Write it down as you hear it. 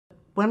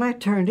when I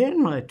turned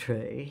in my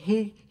tray,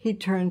 he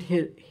turned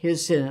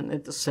his in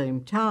at the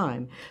same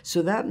time.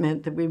 So that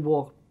meant that we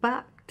walked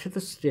back to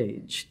the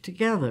stage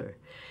together.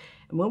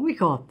 And when we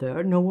got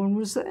there, no one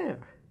was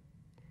there.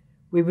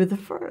 We were the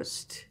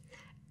first.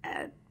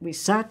 And we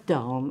sat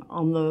down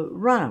on the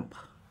ramp,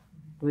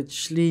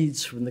 which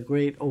leads from the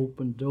great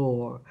open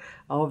door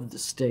of the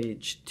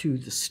stage to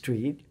the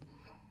street.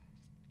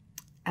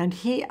 And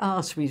he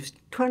asked me, he was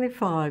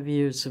 25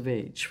 years of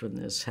age when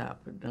this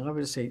happened, and I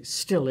was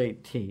still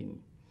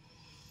 18.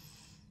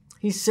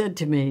 He said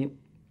to me,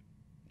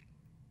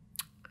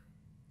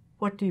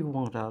 "What do you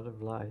want out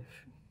of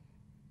life?"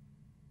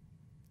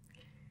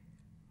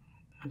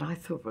 And I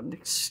thought, what an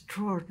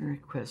extraordinary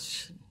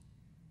question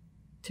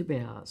to be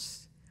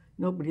asked.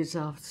 Nobody's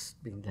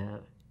asked me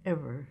that,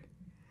 ever.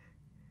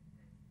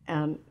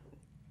 And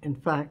in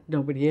fact,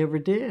 nobody ever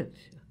did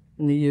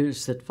in the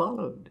years that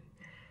followed.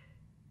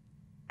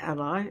 And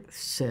I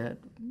said,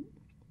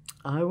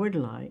 I would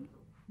like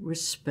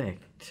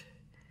respect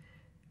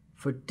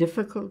for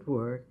difficult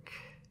work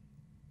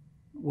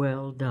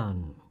well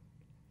done.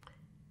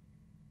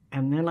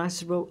 And then I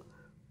said, well,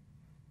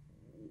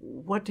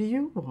 what do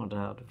you want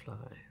out of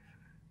life?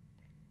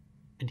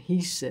 And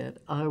he said,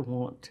 I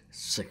want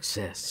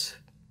success.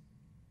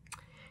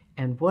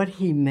 And what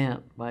he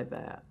meant by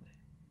that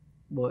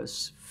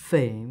was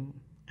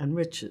fame and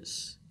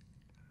riches,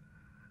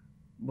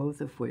 both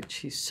of which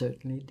he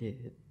certainly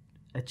did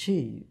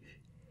achieve.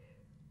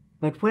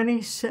 But when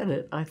he said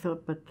it, I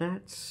thought, but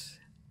that's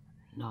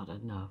not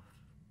enough.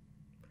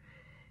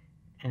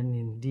 And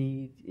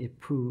indeed, it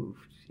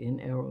proved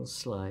in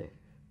Errol's life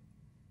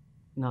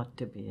not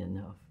to be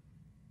enough.